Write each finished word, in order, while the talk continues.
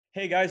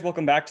Hey guys,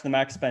 welcome back to the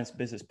Max Spence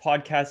Business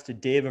Podcast.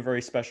 Today I have a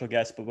very special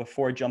guest, but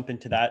before I jump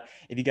into that,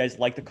 if you guys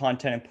like the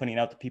content I'm putting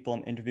out, the people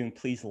I'm interviewing,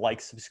 please like,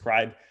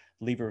 subscribe,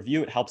 leave a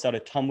review. It helps out a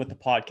ton with the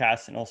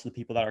podcast and also the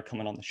people that are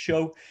coming on the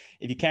show.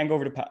 If you can go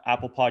over to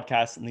Apple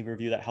Podcasts and leave a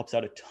review, that helps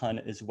out a ton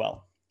as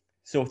well.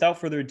 So without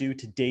further ado,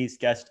 today's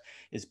guest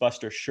is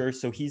Buster Scher.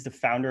 So he's the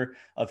founder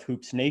of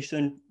Hoops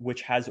Nation,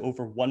 which has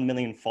over 1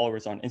 million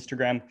followers on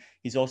Instagram.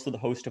 He's also the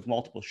host of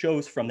multiple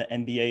shows from the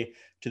NBA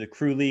to the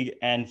Crew League,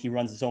 and he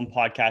runs his own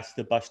podcast,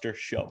 The Buster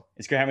Show.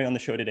 It's great having you on the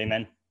show today,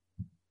 man.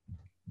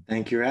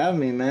 Thank you for having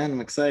me, man.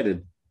 I'm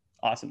excited.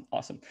 Awesome.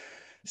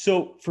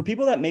 So for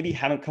people that maybe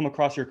haven't come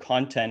across your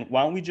content,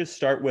 why don't we just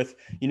start with,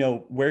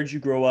 where did you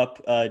grow up?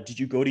 Did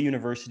you go to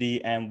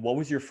university? And what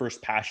was your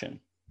first passion?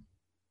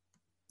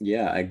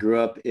 Yeah, I grew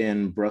up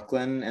in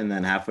Brooklyn and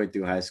then halfway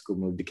through high school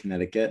moved to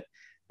Connecticut.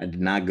 I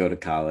did not go to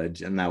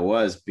college, and that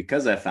was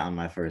because I found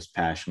my first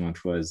passion,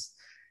 which was,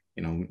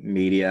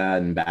 media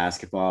and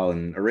basketball,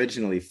 and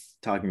originally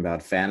talking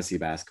about fantasy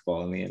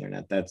basketball on the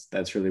internet.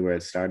 That's really where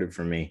it started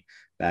for me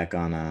back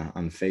on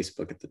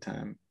Facebook at the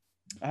time.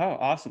 Oh,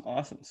 awesome.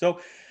 So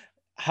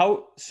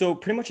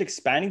pretty much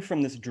expanding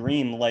from this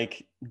dream,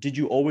 like, did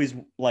you always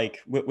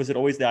was it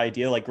always the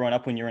idea, like growing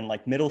up when you're in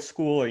like middle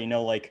school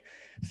or,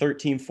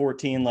 13,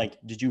 14, like,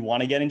 did you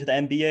want to get into the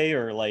NBA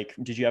or like,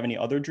 did you have any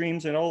other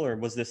dreams at all? Or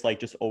was this like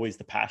just always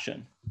the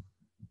passion?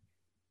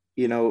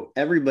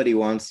 Everybody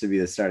wants to be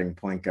the starting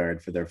point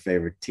guard for their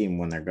favorite team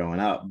when they're growing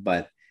up,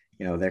 but,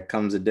 there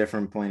comes a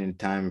different point in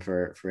time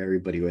for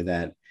everybody where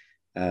that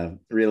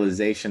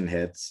realization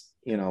hits,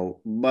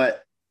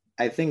 but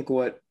I think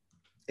what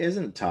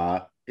isn't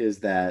taught is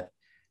that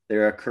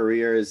there are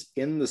careers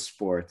in the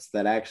sports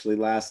that actually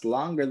last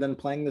longer than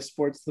playing the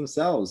sports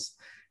themselves.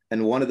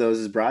 And one of those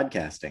is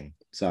broadcasting.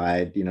 So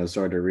I,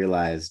 sort of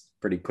realized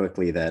pretty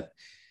quickly that,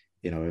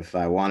 if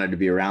I wanted to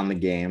be around the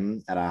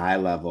game at a high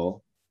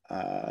level,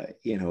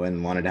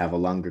 and wanted to have a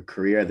longer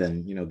career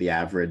than, the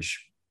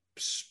average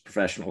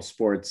professional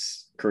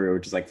sports career,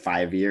 which is like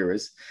 5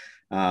 years,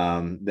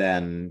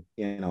 then,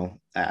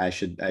 I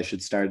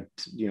should start,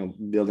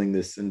 building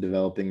this and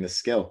developing this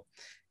skill.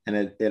 And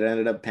it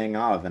ended up paying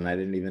off, and I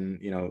didn't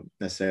even,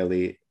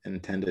 necessarily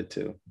intend it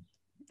to.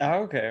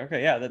 Oh, okay.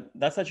 Yeah,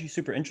 that's actually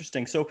super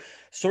interesting. So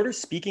sort of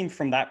speaking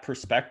from that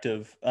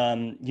perspective,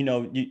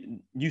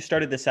 you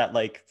started this at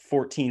like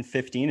 14,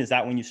 15. Is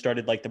that when you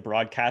started like the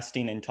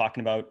broadcasting and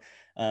talking about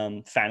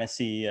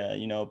fantasy,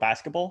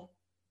 basketball?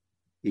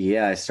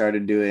 Yeah, I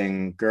started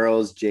doing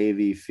girls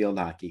JV field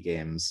hockey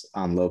games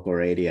on local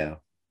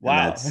radio.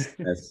 Wow.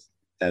 And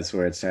that's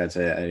where it starts.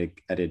 I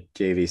did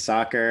JV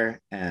soccer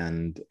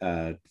and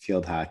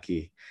field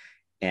hockey.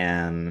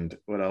 And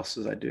what else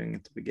was I doing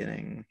at the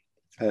beginning?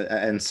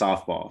 And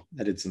softball.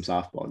 I did some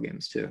softball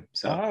games too.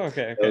 So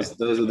okay.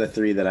 Those are the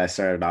three that I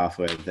started off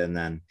with, and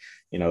then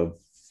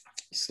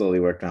slowly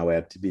worked my way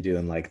up to be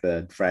doing like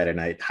the Friday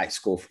night high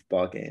school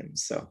football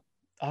games. So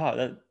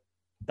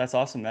that's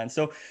awesome, man.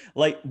 So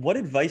like, what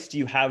advice do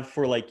you have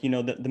for like,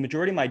 the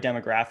majority of my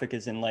demographic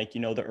is in like,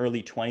 the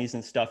early 20s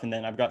and stuff. And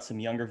then I've got some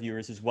younger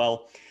viewers as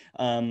well.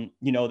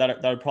 That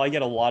would probably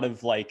get a lot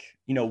of like,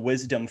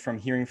 wisdom from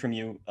hearing from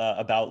you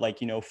about like,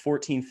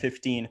 14,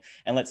 15.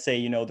 And let's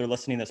say, they're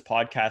listening to this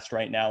podcast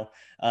right now.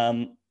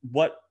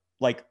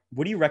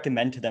 What do you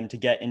recommend to them to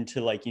get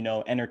into like,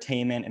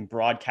 entertainment and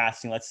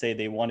broadcasting? Let's say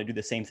they want to do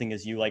the same thing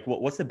as you. Like,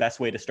 what's the best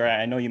way to start?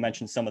 I know you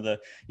mentioned some of the,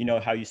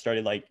 how you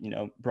started like,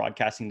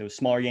 broadcasting those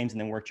smaller games and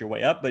then worked your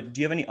way up, but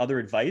do you have any other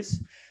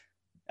advice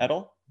at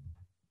all?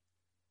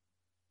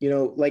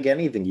 Like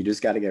anything, you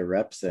just got to get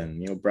reps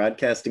in.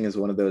 Broadcasting is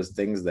one of those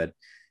things that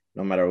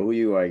no matter who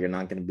you are, you're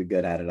not going to be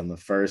good at it on the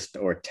first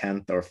or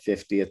 10th or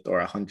 50th or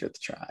 100th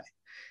try.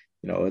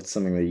 It's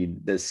something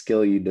that the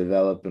skill you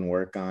develop and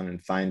work on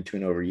and fine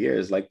tune over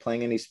years, like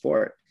playing any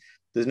sport.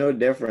 There's no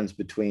difference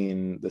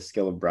between the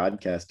skill of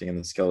broadcasting and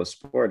the skill of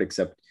sport,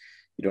 except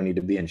you don't need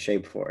to be in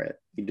shape for it.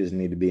 You just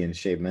need to be in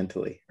shape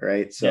mentally.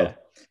 Right. So,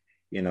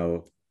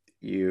 Yeah.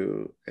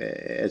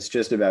 It's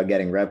just about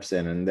getting reps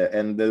in,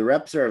 and the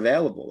reps are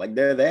available. Like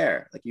they're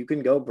there. Like you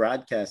can go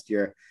broadcast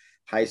your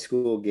high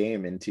school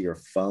game into your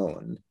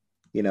phone.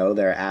 There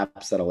are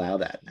apps that allow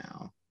that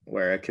now,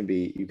 where it can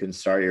be, you can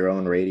start your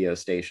own radio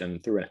station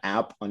through an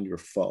app on your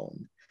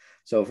phone.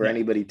 So for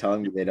anybody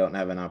telling you they don't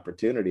have an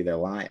opportunity, they're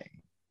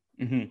lying.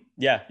 Mm-hmm.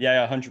 Yeah,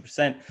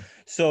 100%.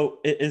 So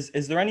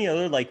is there any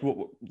other like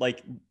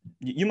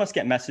you must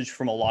get message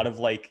from a lot of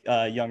like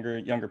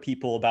younger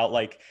people about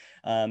like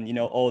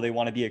they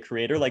want to be a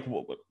creator. Like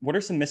what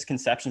are some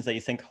misconceptions that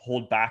you think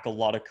hold back a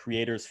lot of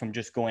creators from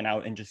just going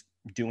out and just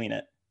doing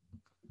it?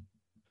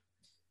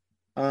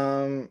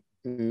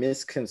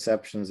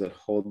 Misconceptions that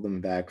hold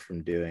them back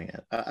from doing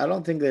it. I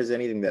don't think there's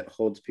anything that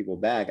holds people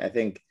back. I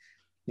think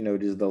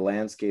just the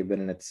landscape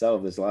in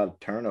itself, there's a lot of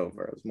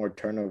turnover. There's more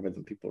turnover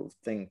than people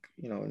think,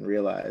 and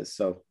realize.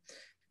 So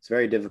it's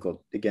very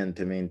difficult, again,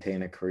 to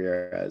maintain a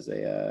career as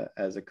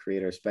a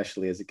creator,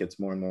 especially as it gets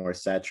more and more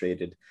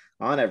saturated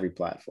on every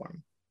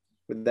platform.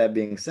 With that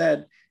being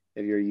said,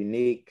 if you're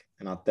unique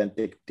and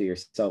authentic to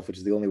yourself, which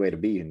is the only way to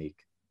be unique,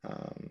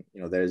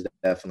 there's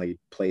definitely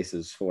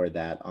places for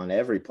that on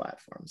every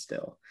platform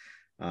still.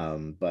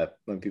 But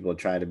when people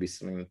try to be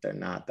something that they're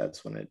not,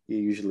 that's when it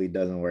usually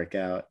doesn't work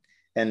out.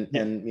 Yeah.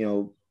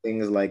 And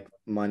things like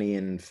money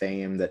and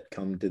fame that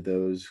come to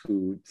those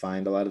who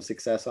find a lot of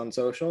success on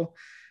social,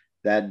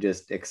 that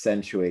just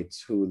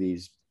accentuates who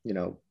these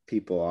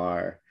people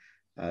are.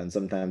 And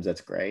sometimes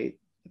that's great,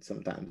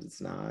 sometimes it's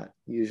not.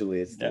 Usually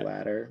it's the Yeah.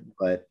 latter,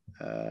 but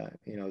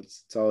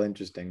it's all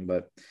interesting.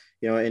 But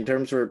in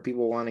terms for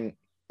people wanting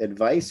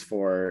advice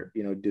for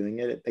doing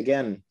it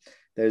again,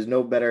 there's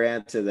no better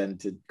answer than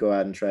to go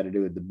out and try to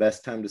do it. The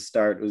best time to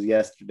start was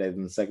yesterday,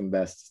 than the second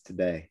best is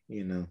today.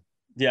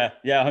 Yeah,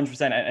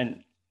 100%.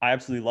 And I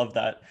absolutely love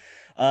that.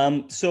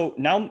 So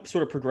now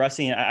sort of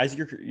progressing as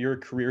your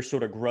career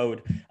sort of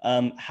growed,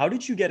 how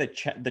did you get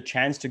the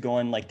chance to go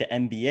on like the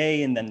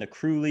NBA and then the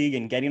Crew League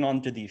and getting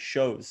onto these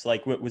shows?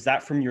 Like, was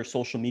that from your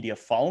social media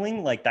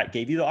following, like that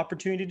gave you the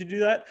opportunity to do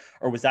that?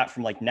 Or was that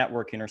from like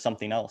networking or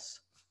something else?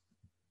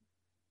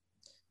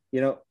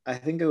 I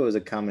think it was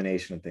a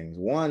combination of things.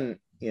 One,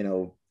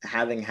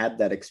 having had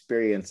that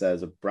experience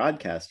as a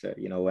broadcaster,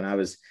 when I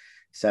was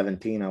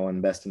 17, I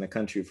won best in the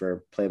country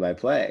for play by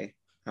play.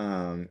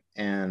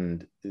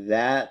 And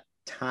that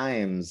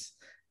times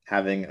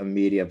having a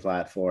media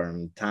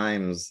platform,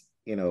 times,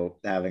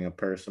 having a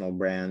personal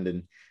brand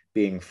and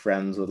being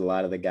friends with a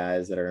lot of the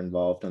guys that are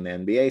involved on the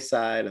NBA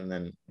side, and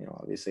then,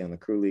 obviously on the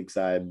Crew League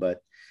side,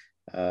 but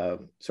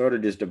sort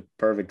of just a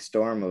perfect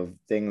storm of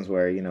things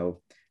where,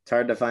 it's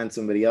hard to find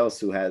somebody else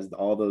who has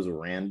all those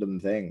random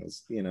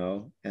things,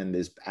 and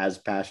is as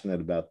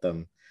passionate about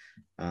them,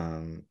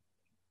 in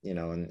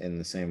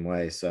the same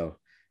way. So,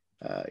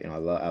 I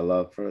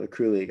love for the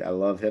Crew League, I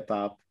love hip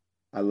hop.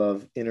 I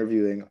love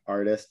interviewing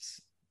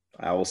artists.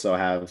 I also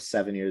have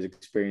 7 years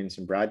experience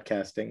in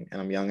broadcasting, and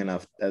I'm young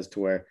enough as to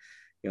where,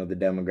 the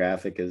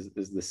demographic is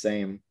the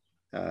same.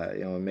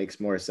 It makes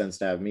more sense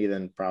to have me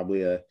than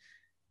probably I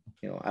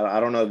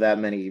don't know that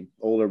many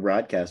older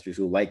broadcasters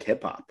who like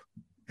hip hop.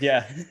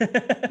 Yeah.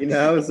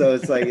 So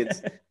it's like,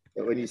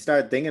 when you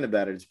start thinking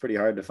about it, it's pretty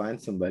hard to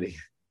find somebody.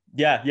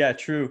 Yeah,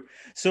 true.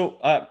 So,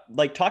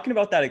 like talking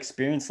about that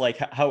experience, like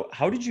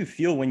how did you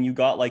feel when you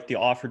got like the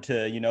offer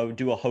to,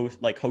 do a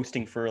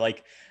hosting for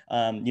like,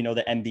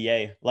 the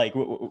NBA? Like,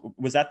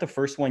 was that the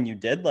first one you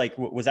did? Like,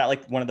 was that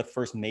like one of the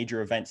first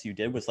major events you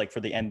did was like for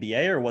the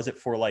NBA, or was it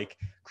for like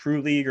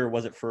Crew League, or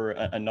was it for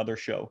another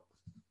show?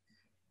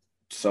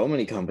 So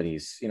many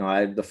companies,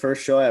 the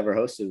first show I ever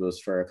hosted was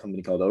for a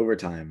company called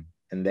Overtime,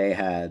 and they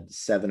had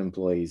 7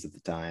 employees at the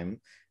time.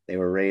 They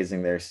were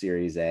raising their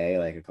Series A,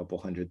 like a couple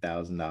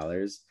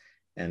 $100,000.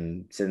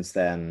 And since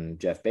then,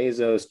 Jeff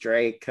Bezos,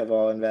 Drake have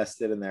all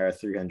invested, and they're a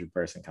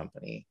 300-person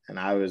company. And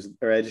I was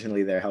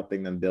originally there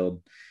helping them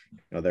build,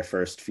 their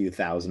first few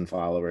thousand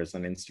followers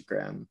on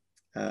Instagram.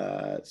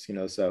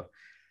 So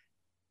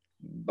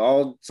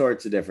all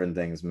sorts of different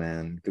things,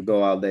 man. Could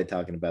go all day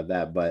talking about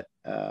that, but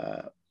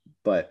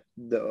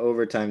the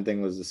Overtime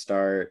thing was the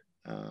start.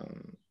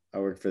 I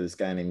worked for this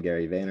guy named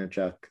Gary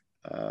Vaynerchuk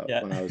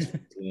Yeah. when I was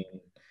 15,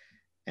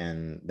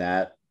 and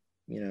that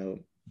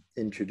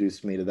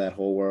introduced me to that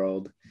whole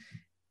world.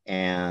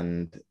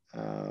 And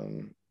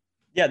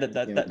Yeah,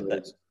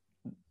 those,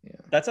 yeah.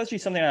 that's actually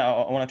something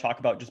I want to talk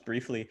about just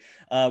briefly.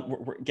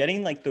 We're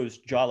getting like those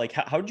job, like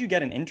how did you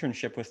get an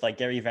internship with like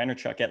Gary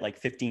Vaynerchuk at like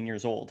 15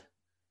 years old?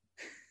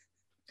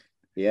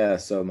 Yeah,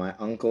 so my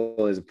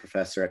uncle is a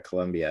professor at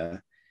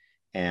Columbia,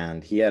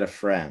 and he had a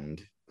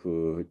friend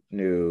who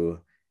knew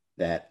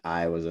that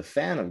I was a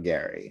fan of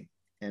Gary,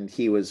 and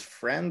he was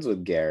friends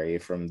with Gary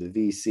from the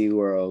VC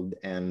world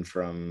and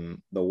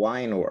from the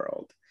wine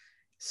world.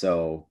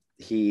 So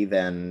he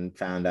then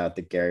found out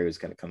that Gary was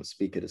going to come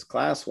speak at his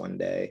class one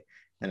day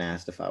and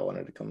asked if I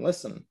wanted to come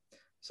listen.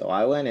 So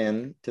I went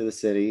in to the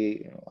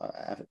city.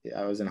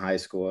 I was in high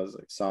school. I was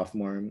like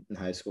sophomore in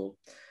high school.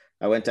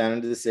 I went down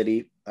into the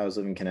city. I was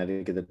living in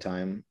Connecticut at the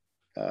time.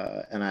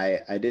 And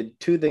I did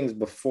two things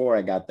before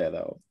I got there,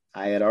 though.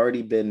 I had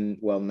already been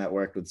well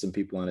networked with some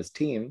people on his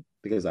team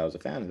because I was a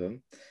fan of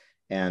him,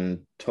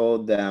 and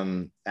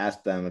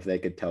asked them if they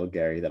could tell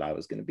Gary that I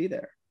was going to be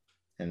there,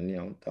 and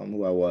tell them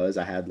who I was.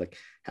 I had like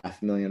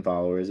 500,000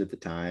 followers at the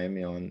time,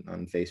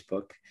 on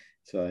Facebook.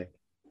 So like,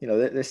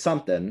 there's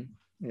something.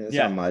 It's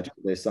not Yeah. much,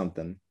 but there's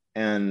something.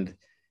 And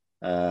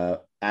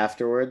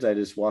afterwards, I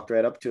just walked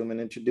right up to him and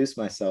introduced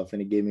myself,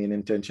 and he gave me an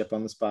internship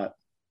on the spot.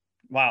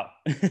 Wow.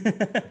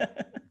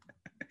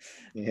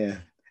 Yeah,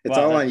 it's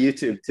Wow. all on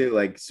YouTube too.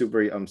 Like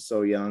super, I'm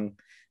so young,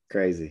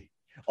 crazy.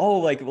 Oh,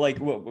 like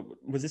what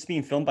was this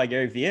being filmed by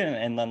Gary Vee,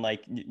 and then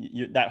like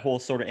that whole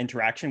sort of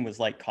interaction was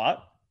like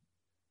caught?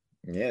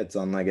 Yeah, it's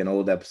on like an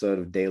old episode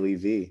of Daily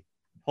V.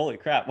 Holy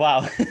crap.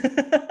 Wow.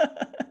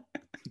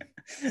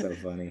 So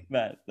funny.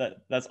 Man,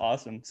 that's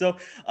awesome. So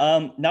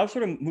now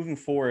sort of moving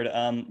forward,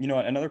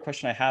 another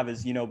question I have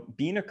is,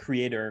 being a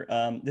creator,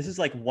 this is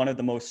like one of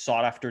the most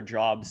sought after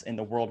jobs in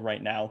the world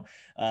right now.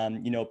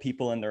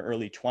 People in their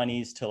early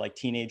 20s to like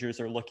teenagers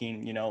are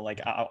looking,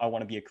 like I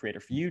want to be a creator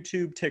for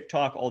YouTube,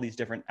 TikTok, all these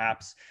different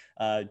apps,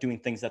 doing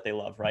things that they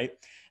love, right?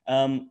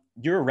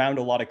 You're around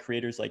a lot of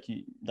creators, like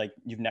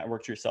you've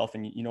networked yourself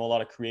and you know a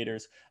lot of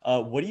creators.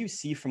 What do you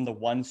see from the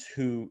ones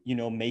who, you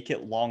know, make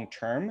it long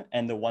term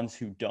and the ones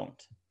who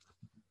don't?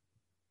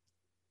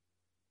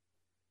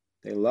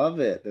 They love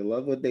it. They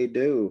love what they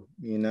do,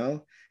 you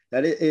know?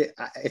 That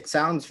it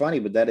sounds funny,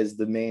 but that is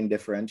the main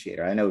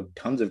differentiator. I know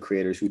tons of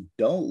creators who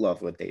don't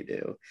love what they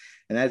do,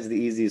 and that's the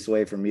easiest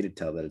way for me to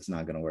tell that it's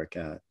not going to work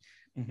out.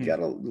 You Mm-hmm.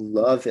 gotta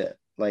love it.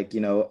 Like,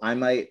 you know, I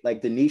might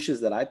like the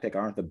niches that I pick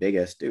aren't the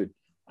biggest, dude.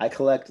 I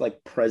collect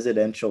like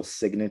presidential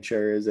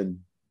signatures and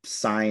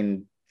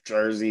signed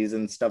jerseys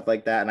and stuff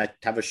like that, and I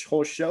have a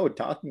whole show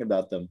talking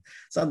about them.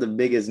 It's not the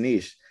biggest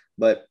niche,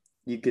 but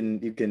you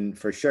can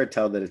for sure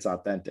tell that it's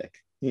authentic,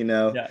 you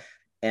know. Yeah.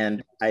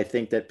 And I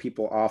think that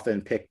people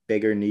often pick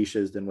bigger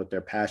niches than what they're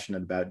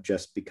passionate about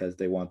just because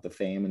they want the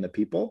fame and the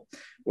people,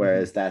 Mm-hmm.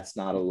 whereas that's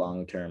not a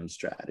long-term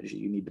strategy.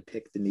 You need to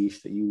pick the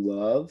niche that you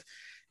love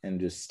and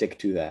just stick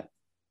to that.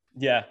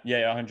 Yeah,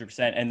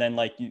 100%. And then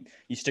like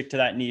you stick to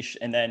that niche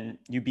and then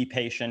you be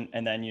patient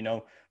and then, you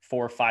know,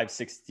 4, 5,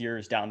 6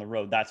 years down the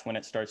road, that's when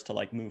it starts to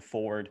like move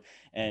forward.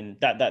 And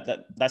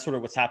that's sort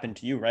of what's happened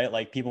to you, right?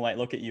 Like people might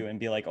look at you and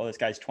be like, oh, this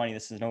guy's 20,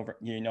 this is an over,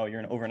 you know, you're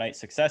an overnight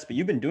success, but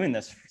you've been doing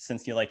this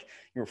since you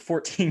were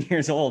 14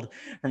 years old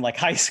from like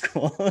high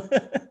school.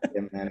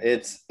 Yeah, man.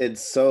 It's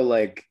so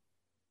like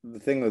the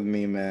thing with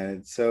me,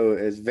 man,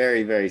 it's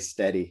very, very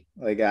steady.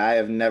 Like I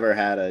have never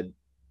had a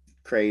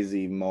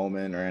crazy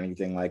moment or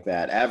anything like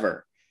that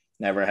ever.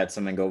 Never had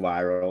something go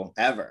viral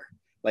ever.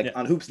 Like Yeah.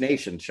 on Hoops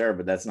Nation, sure,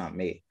 but that's not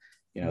me.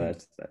 You know,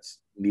 Mhm. that's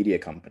media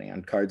company.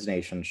 On Cards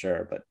Nation,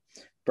 sure, but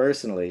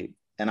personally,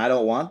 and I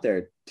don't want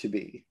there to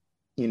be.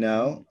 You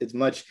know, it's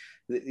much.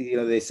 You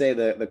know, they say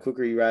that the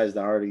quicker you rise,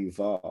 the harder you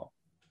fall.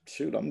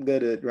 Shoot, I'm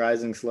good at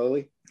rising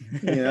slowly.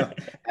 You know,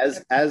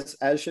 as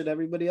should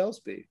everybody else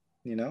be.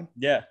 You know.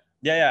 Yeah,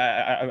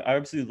 I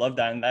absolutely love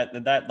that,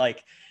 and that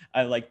like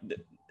I like.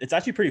 It's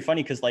actually pretty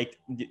funny because like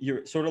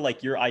you're sort of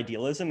like your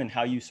idealism and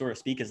how you sort of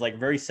speak is like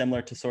very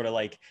similar to sort of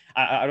like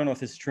I don't know if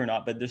this is true or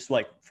not, but this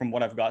like from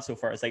what I've got so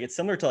far, it's like it's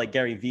similar to like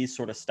Gary Vee's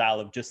sort of style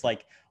of just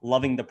like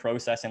loving the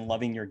process and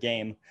loving your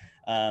game,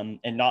 and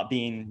not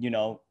being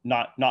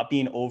not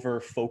being over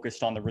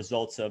focused on the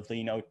results of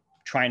the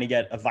trying to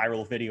get a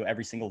viral video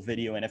every single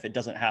video, and if it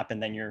doesn't happen,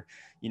 then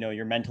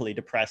you're mentally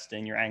depressed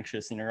and you're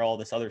anxious and you're all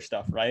this other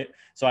stuff, right?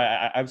 So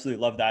I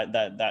absolutely love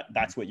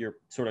that's what you're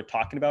sort of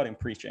talking about and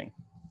preaching.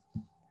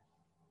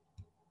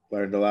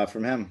 Learned a lot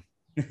from him.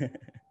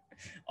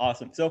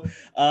 Awesome. So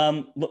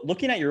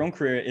looking at your own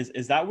career,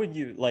 is that what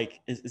you like,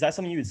 is that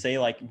something you would say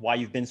like why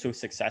you've been so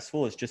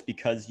successful is just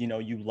because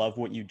you love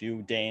what you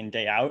do day in,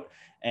 day out,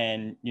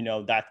 and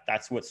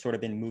that's what's sort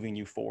of been moving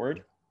you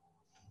forward?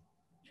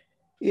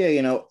 Yeah,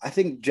 you know, I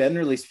think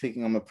generally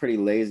speaking, I'm a pretty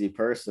lazy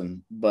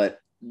person, but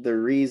the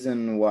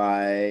reason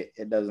why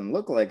it doesn't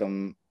look like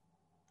I'm,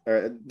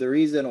 or the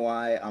reason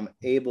why I'm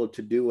able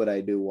to do what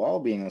I do while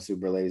being a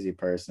super lazy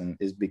person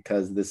is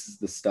because this is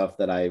the stuff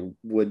that I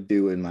would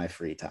do in my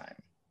free time.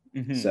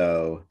 Mm-hmm.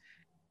 So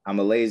I'm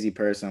a lazy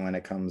person when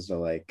it comes to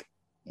like,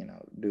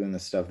 doing the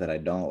stuff that I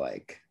don't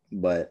like,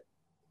 but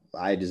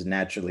I just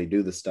naturally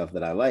do the stuff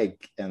that I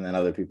like, and then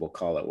other people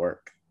call it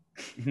work.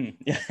 Mhm.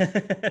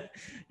 Yeah.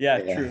 Yeah,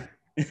 Yeah. true.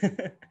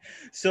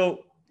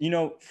 So,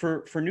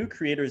 for new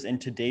creators in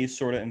today's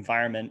sort of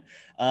environment,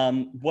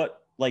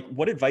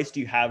 what advice do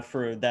you have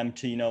for them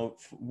to,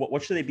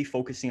 what should they be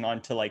focusing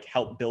on to like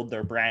help build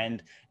their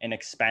brand and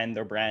expand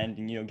their brand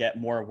and, get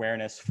more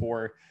awareness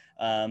for,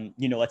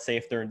 let's say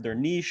if they're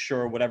niche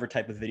or whatever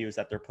type of videos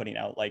that they're putting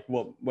out, like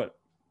what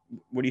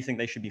do you think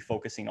they should be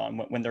focusing on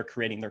when they're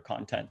creating their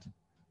content?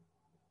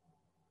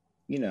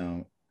 You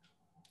know,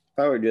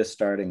 if I were just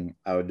starting,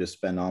 I would just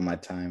spend all my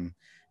time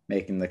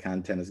making the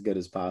content as good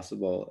as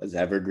possible, as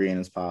evergreen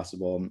as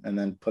possible, and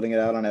then putting it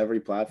out on every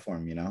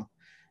platform.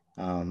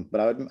 But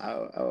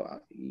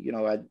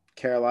I'd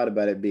care a lot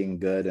about it being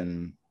good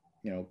and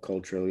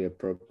culturally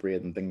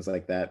appropriate and things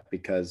like that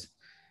because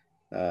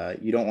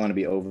you don't want to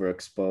be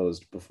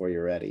overexposed before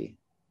you're ready.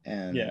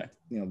 And Yeah.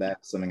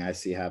 that's something I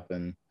see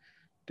happen,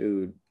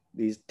 dude.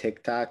 These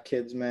TikTok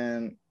kids,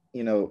 man.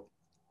 You know,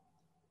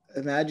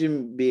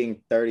 imagine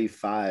being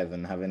 35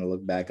 and having to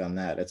look back on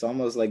that. It's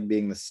almost like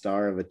being the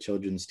star of a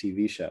children's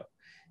TV show,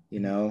 you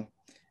Mhm. know,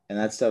 and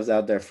that stuff's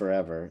out there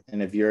forever.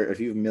 And if you have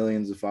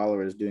millions of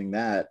followers doing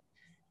that,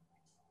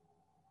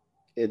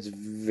 it's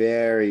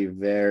very,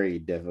 very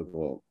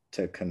difficult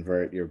to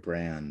convert your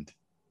brand,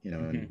 and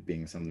Mhm.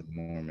 being something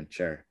more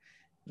mature,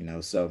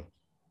 So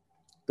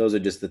those are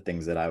just the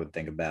things that I would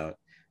think about.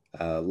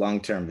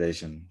 Long-term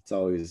vision. It's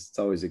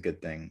always a good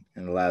thing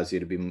and allows you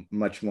to be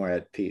much more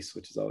at peace,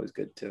 which is always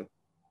good too.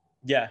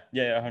 Yeah,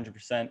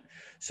 100%.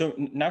 So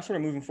now sort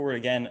of moving forward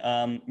again,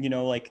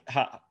 like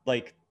how,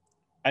 like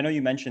I know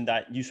you mentioned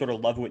that you sort of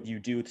love what you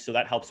do, so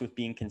that helps with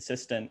being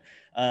consistent.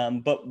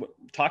 But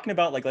talking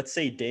about like, let's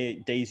say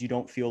days you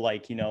don't feel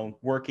like,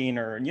 working,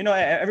 or,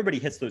 everybody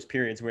hits those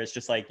periods where it's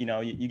just like,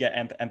 you get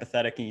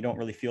empathetic and you don't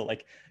really feel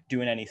like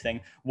doing anything.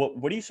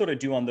 What do you sort of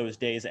do on those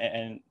days?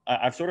 And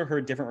I've sort of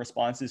heard different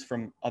responses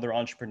from other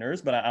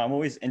entrepreneurs, but I'm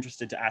always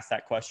interested to ask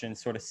that question,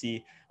 sort of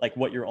see like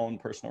what your own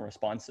personal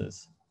response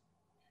is.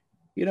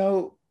 You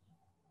know,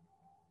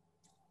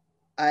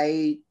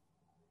 I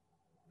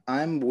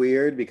I'm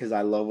weird because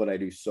I love what I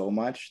do so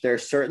much. There are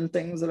certain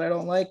things that I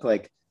don't like.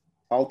 Like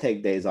I'll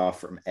take days off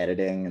from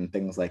editing and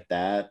things like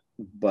that,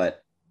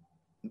 but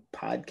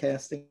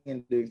podcasting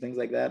and doing things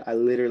like that, I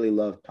literally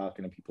love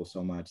talking to people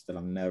so much that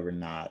I'll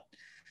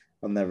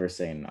never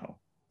say no.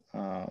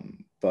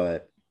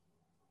 But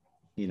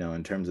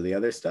in terms of the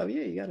other stuff,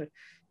 yeah, you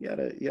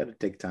gotta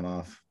take time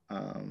off.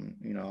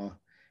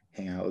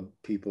 Hang out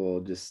with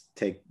people, just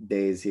take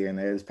days here and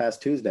there. This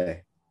past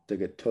Tuesday, took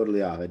it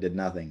totally off. I did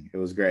nothing. It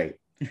was great.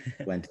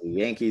 Went to the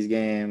Yankees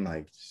game,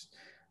 like just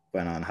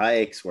went on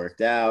hikes, worked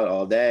out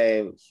all day.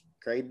 It was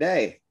a great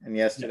day. And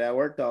yesterday I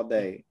worked all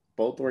day.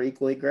 Both were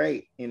equally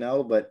great,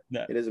 but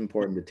Yeah. it is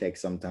important to take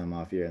some time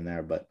off here and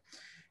there. But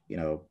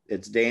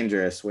it's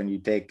dangerous when you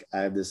take, I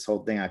have this whole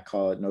thing, I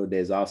call it no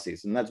days off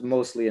season. That's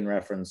mostly in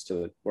reference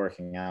to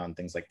working out and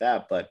things like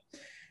that. But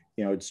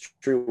it's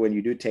true, when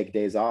you do take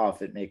days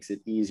off, it makes it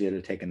easier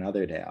to take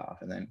another day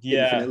off, and then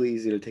infinitely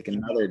easier to take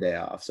another day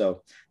off.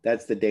 So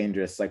that's the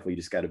dangerous cycle you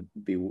just got to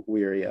be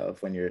weary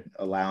of when you're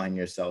allowing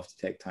yourself to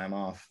take time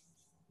off.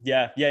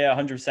 Yeah,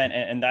 100%.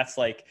 And that's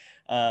like,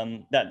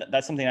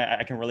 that's something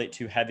I can relate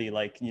to heavy,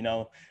 like,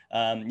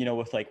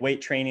 with like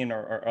weight training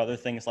or other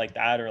things like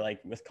that, or like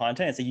with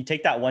content. It's like you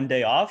take that one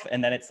day off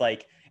and then it's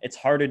like, it's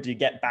harder to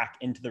get back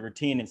into the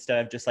routine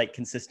instead of just like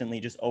consistently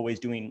just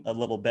always doing a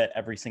little bit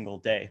every single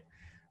day.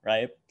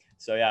 Right.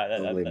 So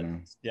yeah,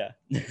 yeah.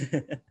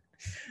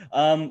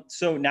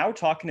 So now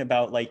talking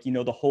about like,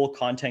 the whole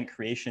content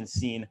creation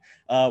scene,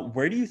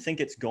 where do you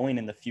think it's going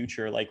in the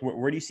future? Like,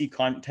 where do you see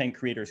content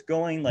creators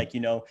going? Like,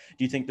 do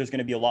you think there's going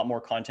to be a lot more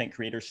content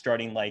creators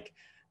starting like,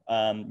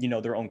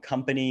 their own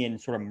company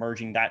and sort of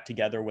merging that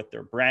together with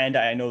their brand?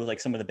 I know like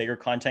some of the bigger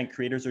content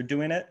creators are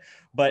doing it,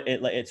 but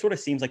it sort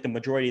of seems like the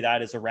majority of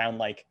that is around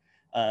like,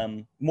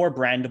 more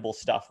brandable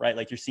stuff, right?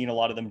 Like you're seeing a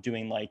lot of them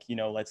doing like,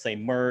 let's say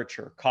merch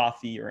or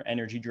coffee or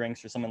energy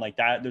drinks or something like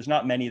that. There's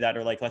not many that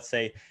are like, let's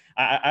say,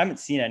 I haven't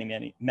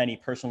seen many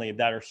personally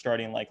that are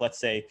starting like, let's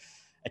say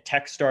a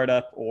tech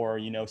startup, or,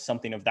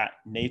 something of that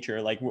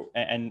nature. Like,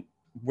 and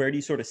where do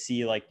you sort of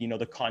see like,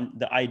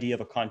 the idea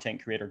of a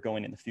content creator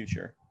going in the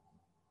future?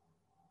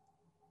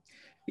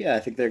 Yeah, I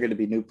think there are going to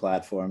be new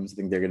platforms. I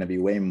think there are going to be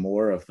way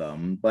more of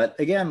them. But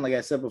again, like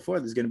I said before,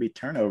 there's going to be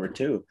turnover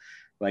too.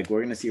 Like we're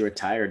going to see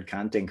retired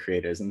content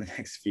creators in the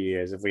next few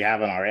years if we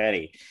haven't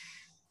already.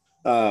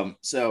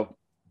 So,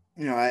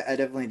 I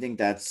definitely think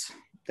that's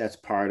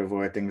part of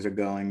where things are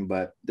going.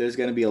 But there's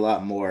going to be a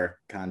lot more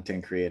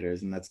content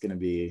creators, and it's going to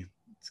be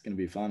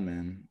fun,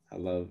 man. I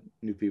love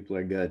new people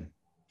are good.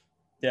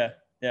 Yeah,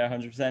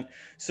 100%.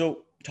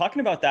 So talking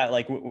about that,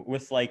 like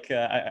with like,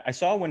 I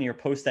saw one of your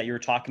posts that you were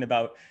talking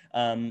about,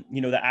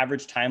 the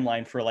average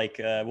timeline for like,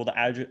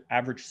 the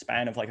average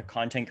span of like a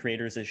content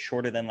creators is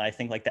shorter than I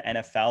think like the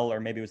NFL,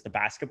 or maybe it was the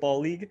basketball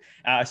league.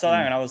 I saw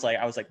that and I was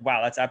like,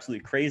 wow, that's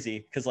absolutely crazy.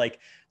 Because like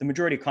the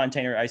majority of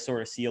content I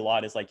sort of see a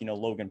lot is like,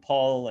 Logan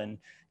Paul and,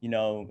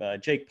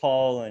 Jake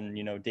Paul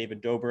and,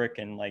 David Dobrik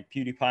and like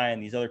PewDiePie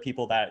and these other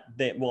people that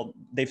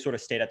they've sort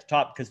of stayed at the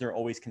top because they're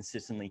always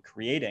consistently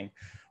creating.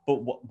 But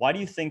why do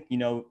you think,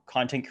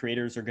 content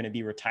creators are going to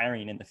be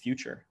retiring in the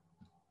future?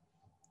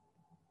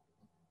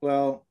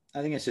 Well,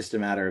 I think it's just a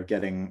matter of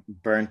getting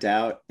burnt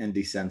out and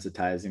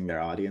desensitizing their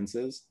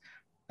audiences.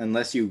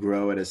 Unless you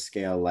grow at a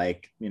scale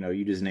like,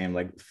 you just named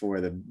like four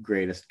of the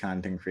greatest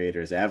content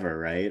creators ever,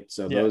 right?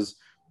 So Yeah.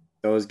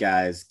 those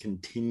guys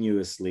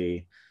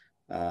continuously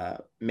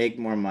make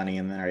more money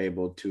and then are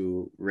able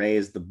to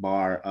raise the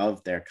bar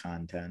of their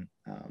content.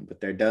 But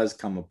there does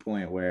come a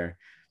point where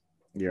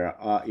your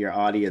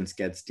audience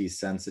gets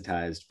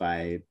desensitized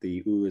by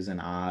the oohs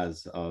and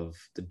ahs of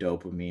the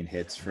dopamine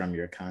hits from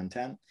your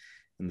content,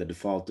 and the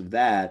default of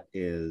that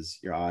is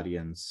your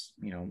audience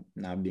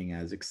not being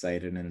as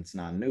excited, and it's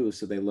not new,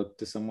 so they look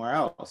to somewhere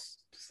else.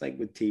 Just like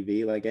with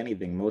TV, like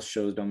anything, most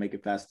shows don't make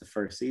it past the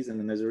first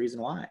season, and there's a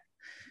reason why.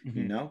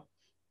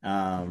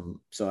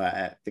 So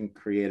I think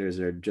creators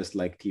are just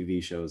like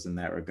TV shows in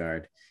that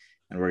regard,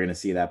 and we're going to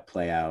see that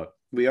play out.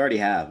 We already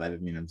have. I've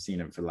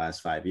seen it for the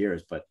last 5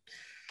 years, but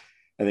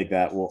I think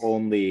that will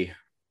only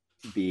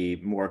be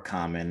more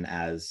common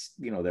as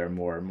there are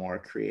more and more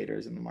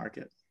creators in the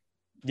market.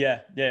 Yeah,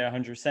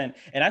 100%.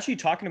 And actually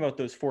talking about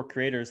those four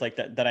creators like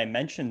that I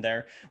mentioned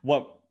there,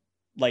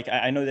 like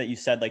I know that you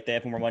said like they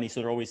have more money, so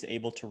they're always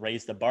able to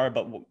raise the bar,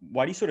 but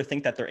why do you sort of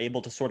think that they're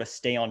able to sort of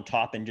stay on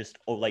top and just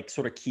like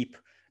sort of keep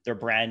their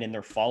brand and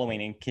their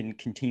following and can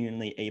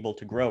continually able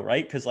to grow,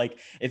 right? Because like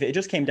if it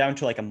just came down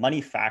to like a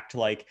money fact,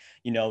 like,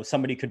 you know,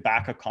 somebody could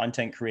back a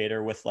content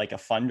creator with like a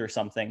fund or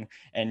something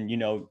and, you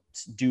know,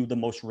 do the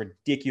most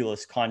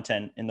ridiculous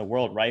content in the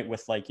world, right?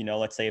 With like, you know,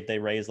 let's say if they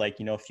raise like,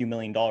 you know, a few $1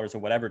 million or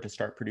whatever to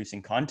start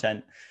producing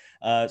content.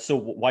 So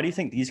why do you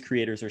think these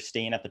creators are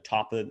staying at the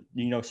top of,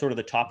 you know, sort of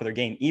the top of their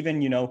game,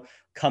 even, you know,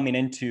 coming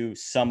into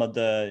some of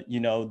the, you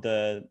know,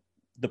 the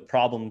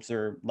problems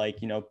or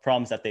like, you know,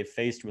 problems that they've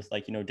faced with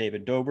like, you know,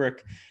 David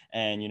Dobrik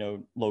and, you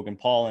know, Logan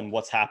Paul and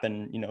what's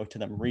happened, you know, to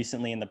them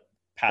recently in the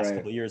past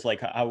couple of years?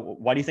 Like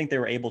why do you think they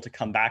were able to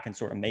come back and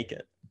sort of make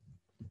it?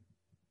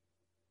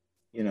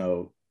 You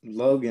know,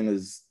 Logan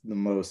is the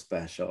most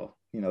special.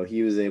 You know,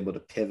 he was able to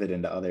pivot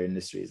into other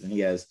industries, and he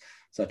has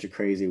such a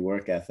crazy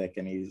work ethic,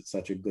 and he's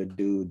such a good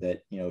dude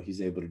that, you know,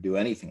 he's able to do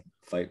anything,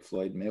 fight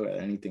Floyd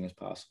Mayweather, anything is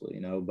possible, you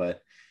know.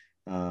 But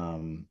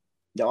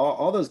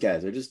all those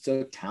guys are just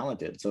so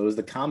talented. So it was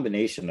the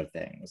combination of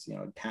things, you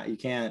know. You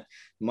can't,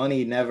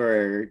 money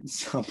never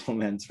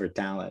supplements for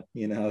talent,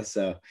 you know.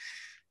 So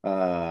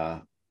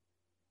so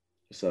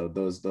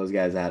those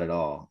guys had it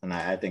all, and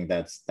I think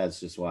that's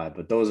just why.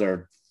 But those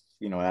are,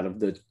 you know, out of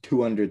the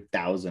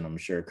 200,000, I'm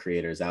sure,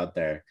 creators out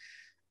there,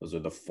 those are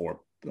the four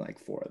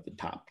of the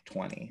top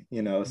 20,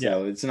 you know.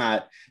 So it's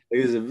not,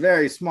 there's a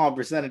very small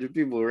percentage of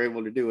people who are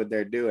able to do what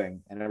they're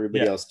doing, and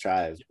everybody else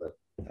tries. But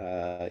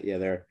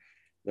they're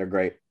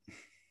great.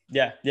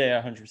 Yeah,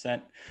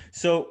 100%.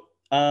 So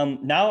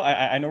now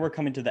I know we're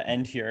coming to the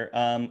end here.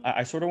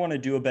 I sort of want to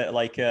do a bit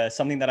like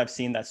something that I've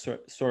seen that's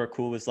sort of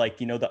cool was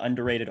like, you know, the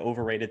underrated,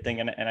 overrated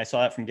thing. And I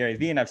saw that from Gary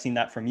Vee, and I've seen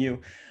that from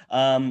you.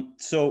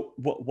 So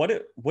what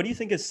do you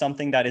think is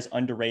something that is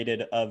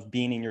underrated of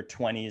being in your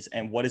 20s,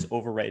 and what is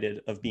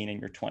overrated of being in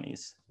your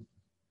 20s?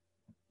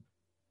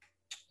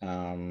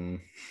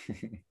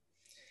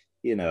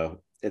 You know,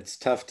 it's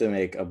tough to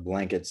make a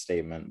blanket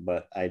statement,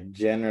 but I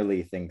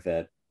generally think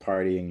that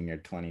partying in your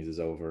 20s is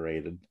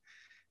overrated.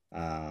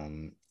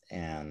 And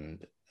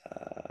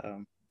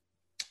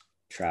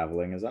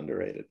traveling is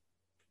underrated.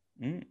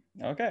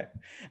 Okay.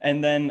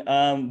 And then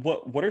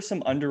what are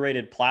some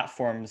underrated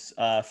platforms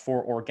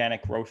for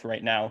organic growth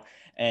right now?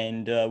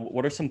 And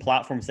what are some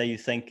platforms that you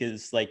think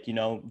is like, you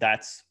know,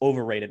 that's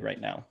overrated right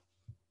now?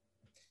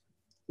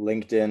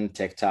 LinkedIn,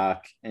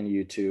 TikTok, and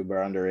YouTube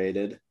are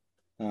underrated.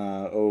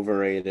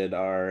 Overrated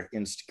are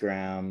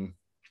Instagram,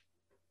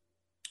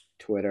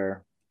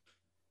 Twitter.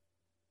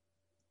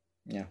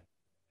 Yeah.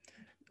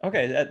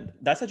 Okay,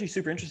 that's actually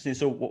super interesting.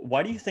 So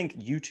why do you think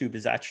YouTube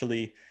is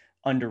actually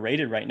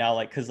underrated right now?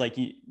 Like, because like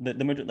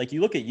like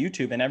you look at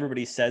YouTube and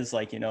everybody says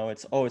like, you know,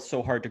 it's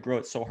so hard to grow.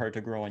 It's so hard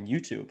to grow on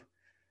YouTube.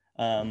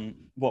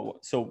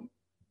 What's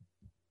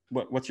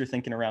your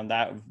thinking around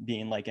that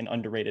being like an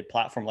underrated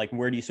platform? Like,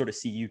 where do you sort of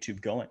see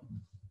YouTube going?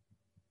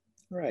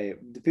 Right.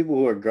 The people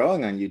who are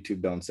growing on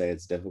YouTube don't say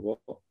it's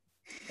difficult.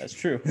 That's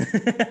true.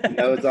 You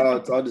know, it's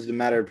all just a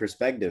matter of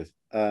perspective.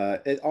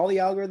 All the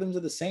algorithms are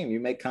the same. You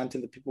make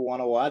content that people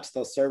want to watch,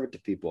 they'll serve it to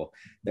people.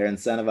 They're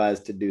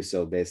incentivized to do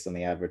so based on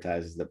the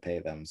advertisers that pay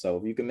them. So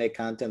if you can make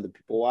content that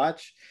people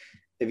watch,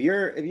 if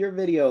your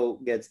video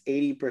gets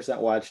 80%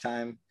 watch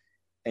time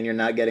and you're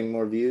not getting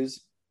more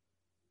views,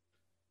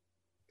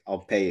 I'll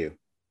pay you,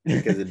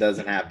 because it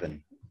doesn't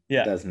happen.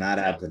 Yeah. It does not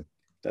happen.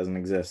 It doesn't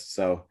exist.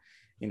 So,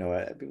 you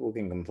know, people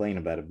can complain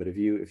about it, but if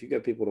you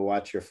get people to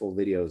watch your full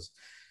videos,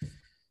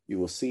 you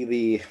will see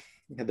the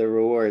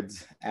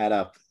rewards add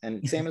up.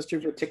 And same is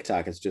true for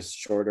TikTok. It's just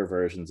shorter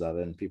versions of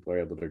it, and people are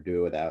able to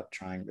do it without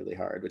trying really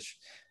hard, which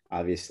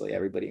obviously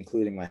everybody,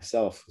 including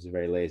myself, is a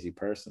very lazy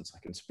person. So I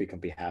can speak on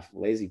behalf of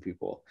lazy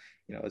people.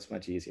 You know, it's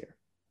much easier.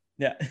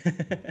 Yeah.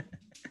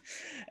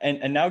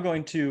 And now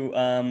going to,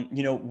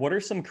 you know, what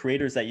are some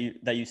creators that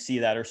you see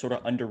that are sort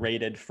of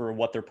underrated for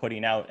what they're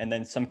putting out, and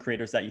then some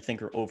creators that you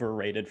think are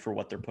overrated for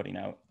what they're putting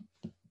out?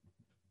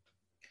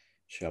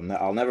 Sure,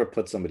 I'll never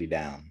put somebody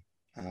down.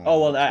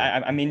 Oh, well,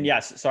 I mean,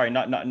 yes, sorry,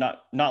 not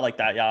like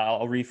that. Yeah,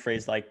 I'll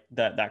rephrase like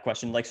that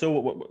question. Like, so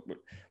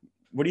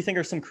what do you think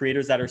are some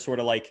creators that are sort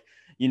of like,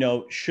 you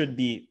know, should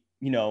be,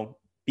 you know,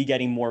 be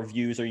getting more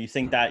views, or you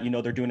think that, you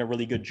know, they're doing a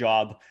really good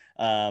job,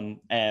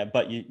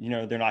 but you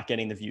know, they're not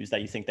getting the views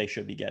that you think they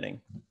should be getting,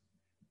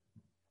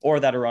 or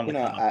that are on the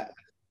come up?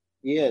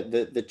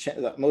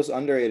 The most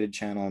underrated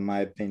channel, in my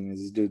opinion, is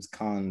these dudes,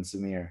 Khan and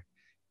Samir.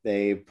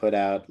 They put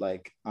out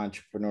like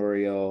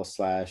entrepreneurial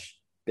 /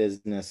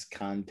 business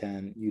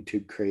content,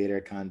 YouTube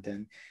creator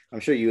content. I'm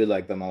sure you would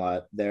like them a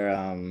lot.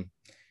 They're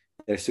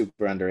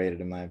super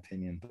underrated in my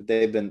opinion, but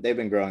they've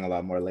been growing a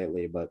lot more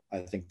lately, but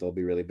I think they'll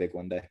be really big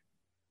one day.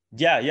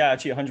 Yeah,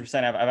 actually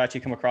 100%. I've actually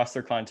come across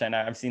their content.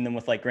 I've seen them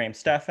with like Graham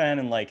Stephan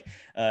and like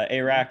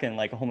Arak and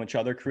like a whole bunch of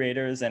other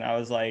creators. And I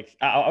was like,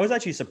 I was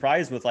actually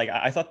surprised with like,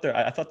 I thought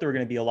they were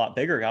going to be a lot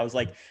bigger. I was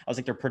like,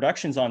 their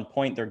production's on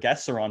point. Their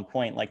guests are on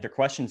point. Like their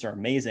questions are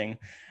amazing.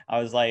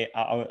 I was like,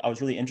 I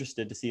was really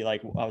interested to see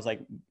like, I was like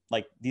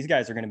these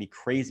guys are going to be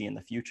crazy in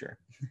the future.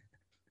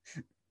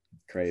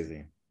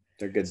 Crazy.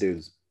 They're good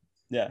dudes.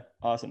 Yeah.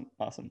 Awesome.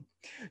 Awesome.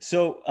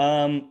 So,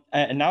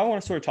 and now I want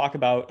to sort of talk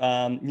about,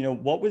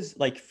 what was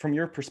like, from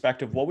your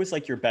perspective, what was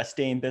like your best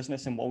day in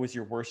business and what was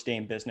your worst day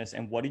in business?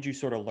 And what did you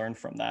sort of learn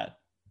from that?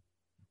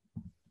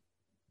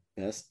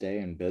 Best day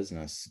in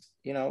business.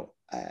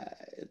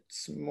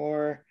 It's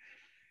more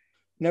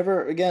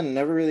never again,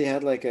 never really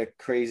had like a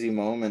crazy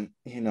moment,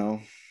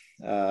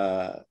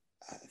 I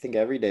think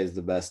every day is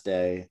the best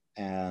day.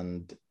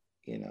 And,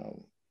 you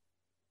know,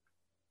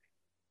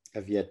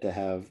 I've yet to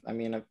have, I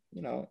mean, I've,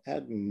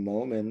 had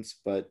moments,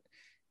 but,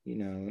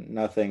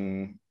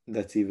 nothing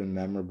that's even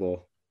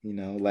memorable,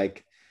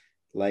 like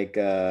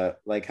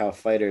how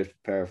fighters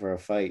prepare for a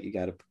fight, you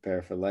got to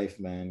prepare for life,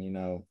 man,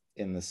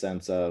 in the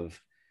sense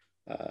of,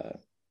 uh,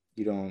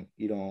 you don't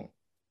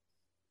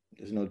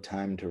there's no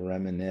time to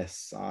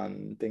reminisce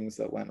on things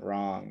that went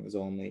wrong. There's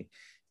only,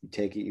 you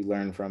take it, you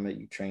learn from it,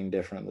 you train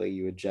differently,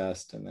 you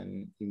adjust, and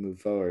then you move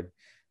forward.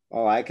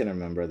 All I can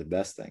remember are the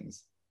best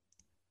things.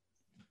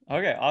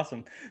 Okay,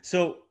 awesome.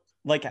 So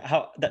like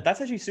that's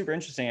actually super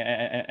interesting,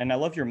 and I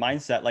love your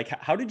mindset. Like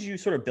how did you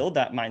sort of build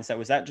that mindset?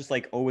 Was that just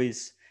like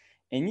always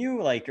in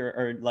you, like,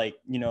 or like,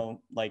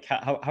 like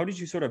how did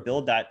you sort of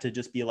build that to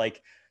just be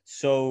like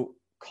so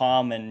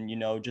calm and,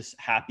 just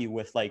happy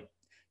with like,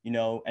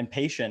 and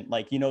patient?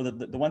 Like,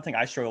 the one thing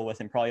I struggle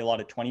with, and probably a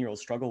lot of 20-year-olds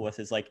struggle with,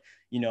 is like,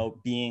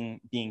 being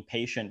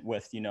patient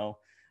with,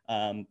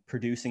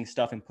 producing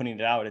stuff and putting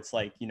it out. It's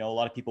like, a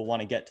lot of people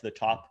want to get to the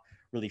top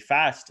really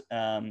fast.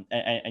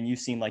 And you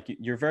seem like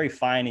you're very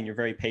fine and you're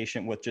very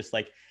patient with just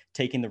like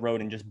taking the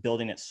road and just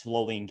building it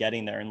slowly and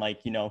getting there. And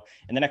like, in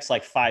the next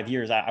like 5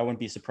 years, I wouldn't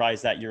be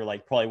surprised that you're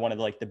like probably one of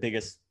like the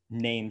biggest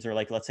names, or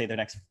like, let's say the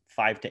next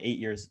 5 to 8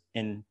 years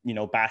in,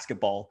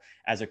 basketball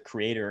as a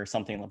creator or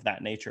something of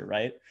that nature.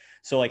 Right.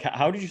 So like,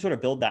 how did you sort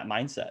of build that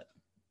mindset?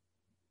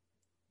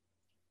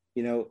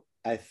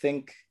 I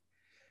think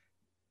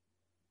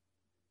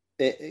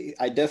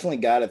I definitely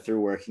got it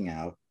through working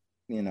out.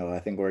 I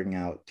think working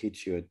out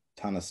teaches you a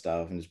ton of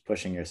stuff and just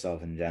pushing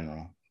yourself in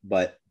general.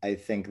 But I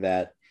think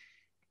that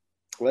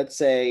let's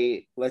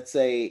say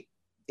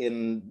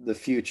in the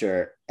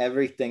future,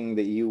 everything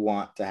that you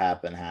want to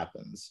happen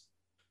happens,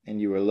 and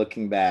you were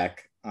looking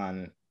back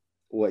on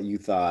what you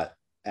thought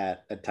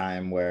at a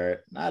time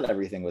where not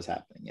everything was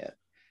happening yet.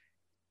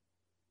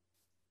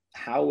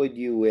 How would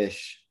you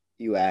wish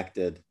you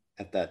acted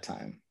at that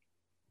time?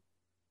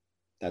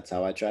 That's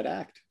how I try to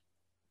act.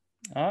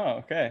 Oh,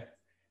 okay.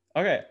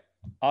 Okay.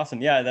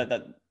 Awesome. Yeah,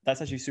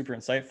 that's actually super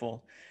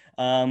insightful.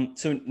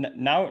 So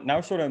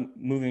now sort of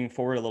moving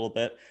forward a little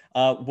bit,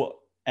 what,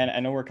 and I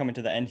know we're coming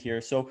to the end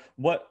here. So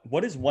what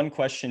is one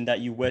question that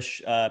you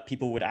wish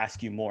people would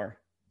ask you more?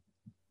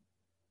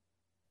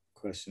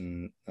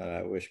 Question that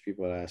I wish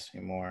people would ask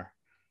me more.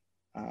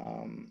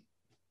 Um,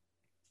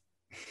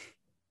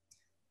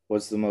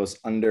 what's the most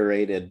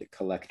underrated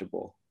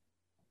collectible?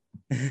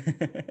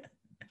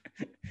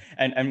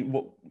 And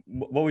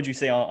what would you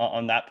say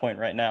on that point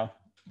right now?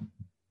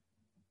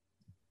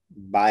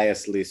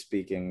 Biasly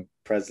speaking,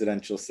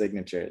 presidential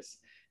signatures.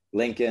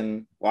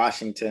 Lincoln,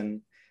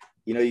 Washington.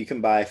 You can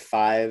buy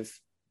 5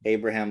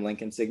 Abraham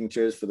Lincoln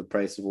signatures for the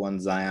price of one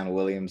Zion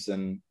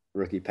Williamson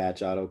rookie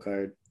patch auto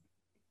card.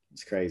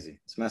 It's crazy.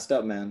 It's messed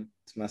up, man.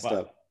 It's messed Wow.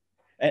 up.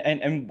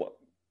 And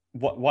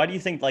what why do you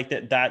think like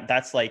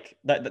that's like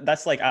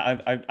that's like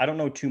I don't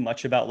know too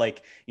much about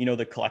like,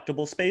 the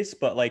collectible space,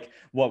 but like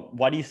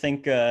why do you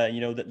think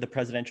the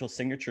presidential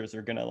signatures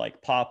are gonna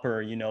like pop,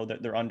 or that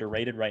they're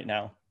underrated right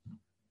now?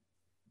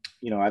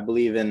 I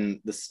believe in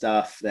the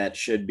stuff that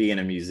should be in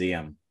a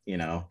museum.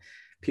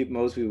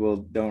 Most people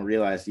don't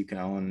realize you can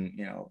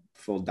own,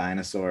 full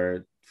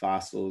dinosaur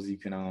fossils. You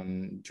can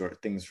own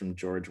things from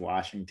George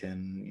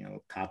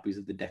Washington, copies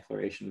of the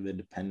Declaration of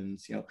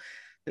Independence.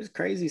 There's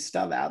crazy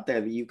stuff out there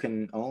that you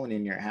can own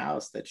in your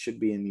house that should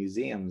be in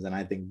museums. And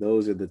I think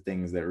those are the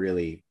things that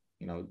really,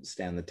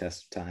 stand the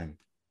test of time.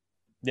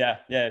 Yeah,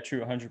 true,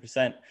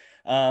 100%.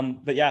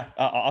 But yeah,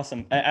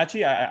 awesome.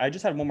 Actually, I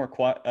just had one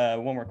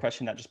more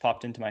question that just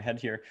popped into my head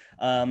here.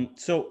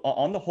 So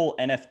on the whole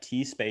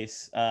NFT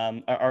space,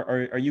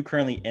 are you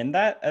currently in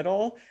that at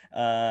all?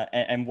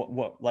 And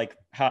what like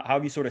how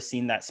have you sort of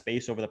seen that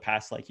space over the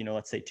past, like,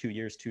 let's say 2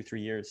 years, 2,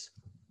 3 years?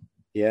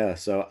 Yeah,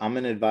 so I'm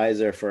an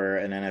advisor for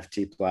an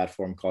NFT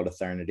platform called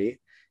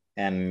Eternity,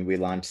 and we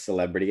launched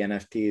celebrity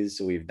NFTs.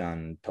 So we've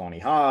done Tony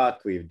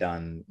Hawk, we've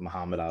done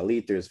Muhammad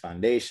Ali through his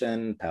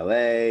foundation,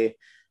 Pele.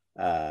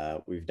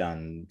 We've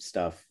done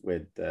stuff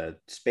with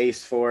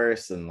Space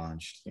Force and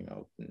launched,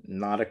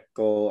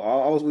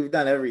 nautical. We've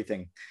done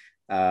everything,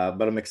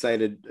 but I'm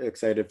excited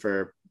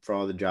for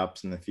all the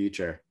drops in the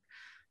future.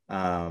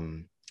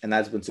 And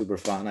that's been super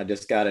fun. I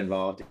just got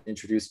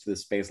introduced to the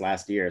space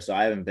last year, so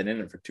I haven't been in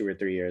it for 2 or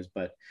 3 years,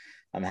 but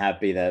I'm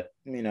happy that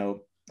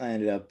I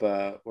ended up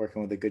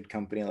working with a good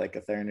company like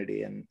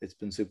Eternity, and it's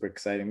been super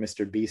exciting.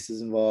 Mr. Beast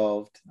is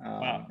involved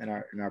Wow. in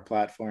our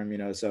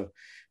platform, so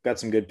got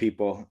some good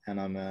people, and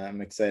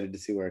I'm excited to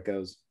see where it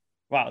goes.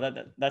 Wow,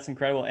 that's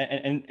incredible.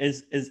 And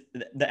is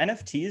the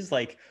NFTs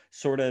like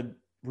sort of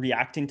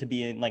reacting to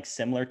being like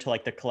similar to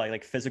like the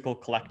like physical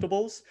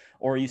collectibles,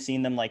 or are you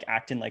seeing them like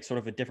act in like sort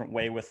of a different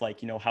way with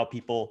like, you know, how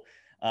people,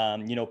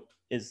 you know,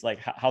 is like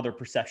how their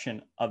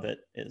perception of it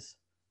is?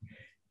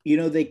 You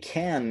know, they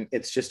can.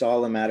 It's just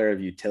all a matter of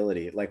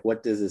utility. Like,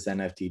 what does this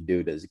NFT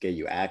do? Does it get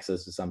you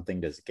access to something?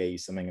 Does it get you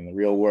something in the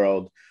real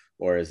world?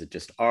 Or is it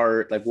just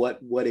art? Like, what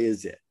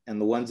is it? And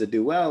the ones that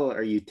do well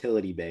are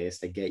utility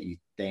based. They get you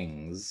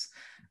things.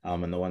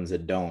 And the ones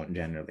that don't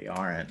generally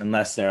aren't,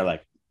 unless they're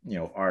like, you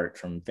know, art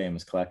from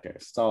famous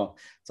collectors. It's all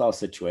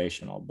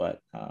situational.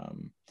 But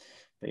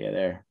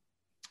yeah,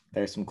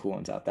 there's some cool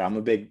ones out there. I'm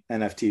a big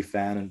NFT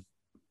fan and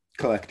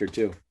collector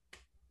too.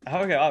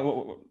 Okay.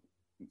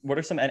 What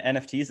are some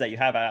NFTs that you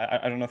have?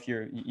 I don't know if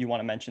you want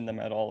to mention them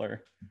at all,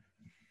 or.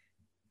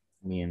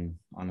 I mean,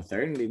 on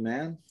Eternity,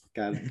 man,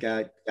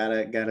 gotta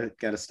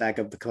stack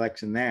up the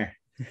collection there.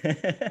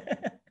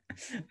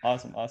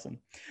 Awesome.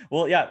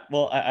 Well, yeah.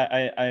 Well,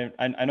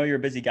 I know you're a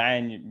busy guy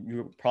and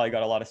you probably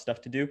got a lot of stuff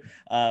to do.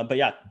 But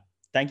yeah,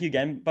 thank you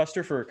again,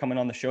 Buster, for coming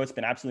on the show. It's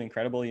been absolutely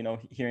incredible, you know,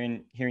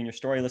 hearing your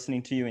story,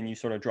 listening to you, and you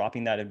sort of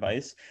dropping that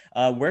advice.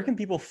 Where can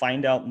people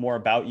find out more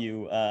about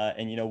you,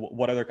 and you know,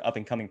 what other up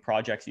and coming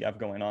projects you have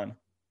going on?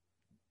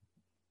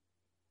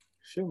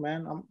 Sure,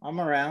 man. I'm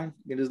around.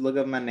 You can just look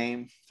up my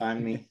name,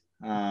 find me,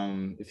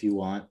 if you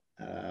want.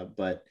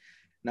 But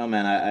no,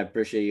 man, I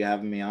appreciate you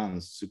having me on.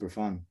 It's super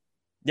fun.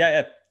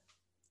 Yeah.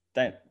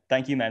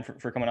 Thank you, man,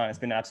 for coming on. It's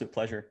been an absolute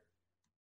pleasure.